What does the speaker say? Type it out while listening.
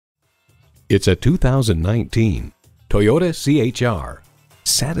It's a 2019 Toyota CHR.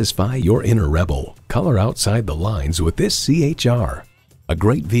 Satisfy your inner rebel. Color outside the lines with this CHR. A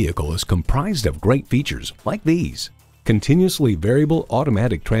great vehicle is comprised of great features like these: continuously variable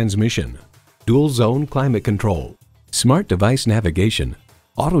automatic transmission, dual zone climate control, smart device navigation,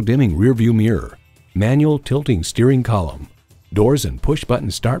 auto-dimming rearview mirror, manual tilting steering column, doors and push-button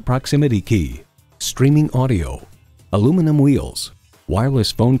start proximity key, streaming audio, aluminum wheels,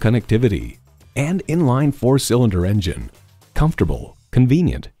 wireless phone connectivity, and inline 4-cylinder engine. Comfortable,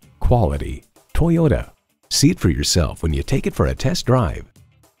 convenient, quality. Toyota. See it for yourself when you take it for a test drive.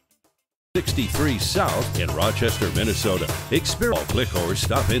 63 South in Rochester, Minnesota. Click or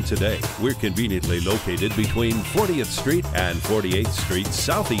stop in today. We're conveniently located between 40th Street and 48th Street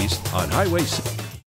Southeast on Highway 6.